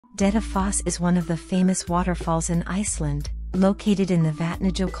Dettifoss is one of the famous waterfalls in Iceland, located in the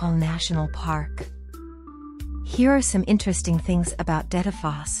Vatnajökull National Park. Here are some interesting things about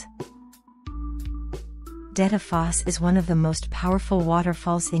Dettifoss. Dettifoss is one of the most powerful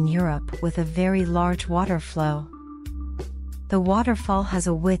waterfalls in Europe with a very large water flow. The waterfall has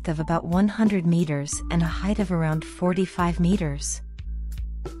a width of about 100 meters and a height of around 45 meters.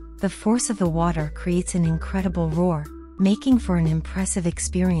 The force of the water creates an incredible roar, making for an impressive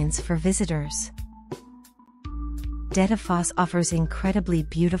experience for visitors. Dettifoss offers incredibly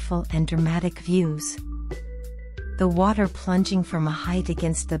beautiful and dramatic views. The water plunging from a height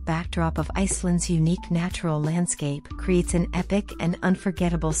against the backdrop of Iceland's unique natural landscape creates an epic and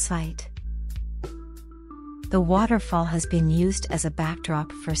unforgettable sight. The waterfall has been used as a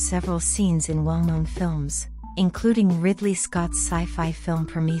backdrop for several scenes in well-known films, including Ridley Scott's sci-fi film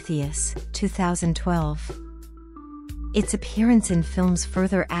Prometheus, 2012. Its appearance in films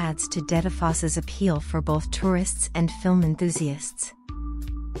further adds to Dettifoss's appeal for both tourists and film enthusiasts.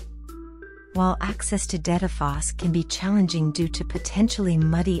 While access to Dettifoss can be challenging due to potentially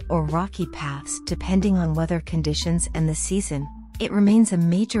muddy or rocky paths depending on weather conditions and the season, it remains a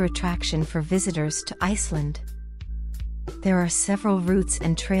major attraction for visitors to Iceland. There are several routes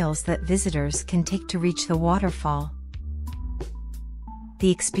and trails that visitors can take to reach the waterfall. The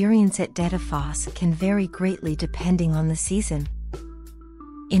experience at Dettifoss can vary greatly depending on the season.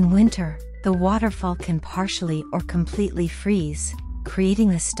 In winter, the waterfall can partially or completely freeze, creating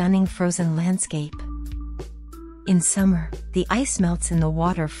a stunning frozen landscape. In summer, the ice melts and the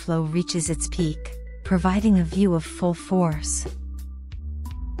water flow reaches its peak, providing a view of full force.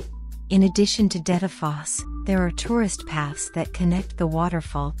 In addition to Dettifoss, there are tourist paths that connect the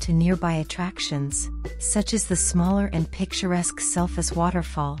waterfall to nearby attractions, such as the smaller and picturesque Selfoss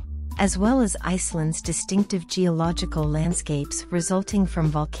waterfall, as well as Iceland's distinctive geological landscapes resulting from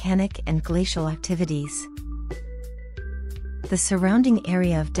volcanic and glacial activities. The surrounding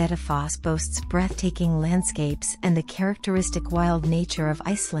area of Dettifoss boasts breathtaking landscapes and the characteristic wild nature of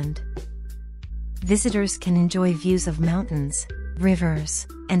Iceland. Visitors can enjoy views of mountains, rivers,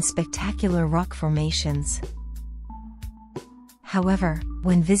 and spectacular rock formations. However,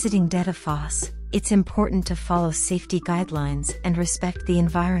 when visiting Dettifoss, it's important to follow safety guidelines and respect the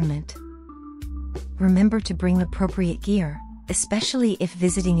environment. Remember to bring appropriate gear, especially if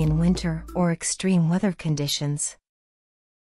visiting in winter or extreme weather conditions.